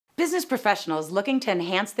Business professionals looking to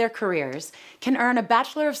enhance their careers can earn a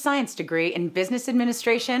Bachelor of Science degree in Business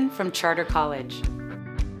Administration from Charter College.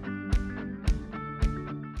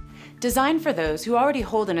 Designed for those who already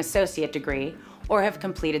hold an associate degree or have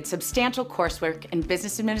completed substantial coursework in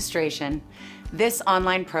business administration, this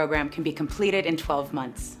online program can be completed in 12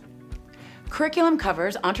 months. Curriculum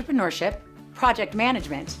covers entrepreneurship, project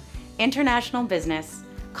management, international business,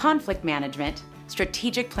 conflict management,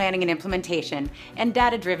 strategic planning and implementation, and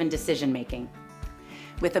data-driven decision-making.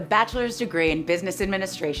 With a bachelor's degree in business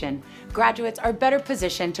administration, graduates are better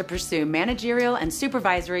positioned to pursue managerial and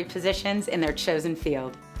supervisory positions in their chosen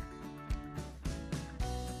field.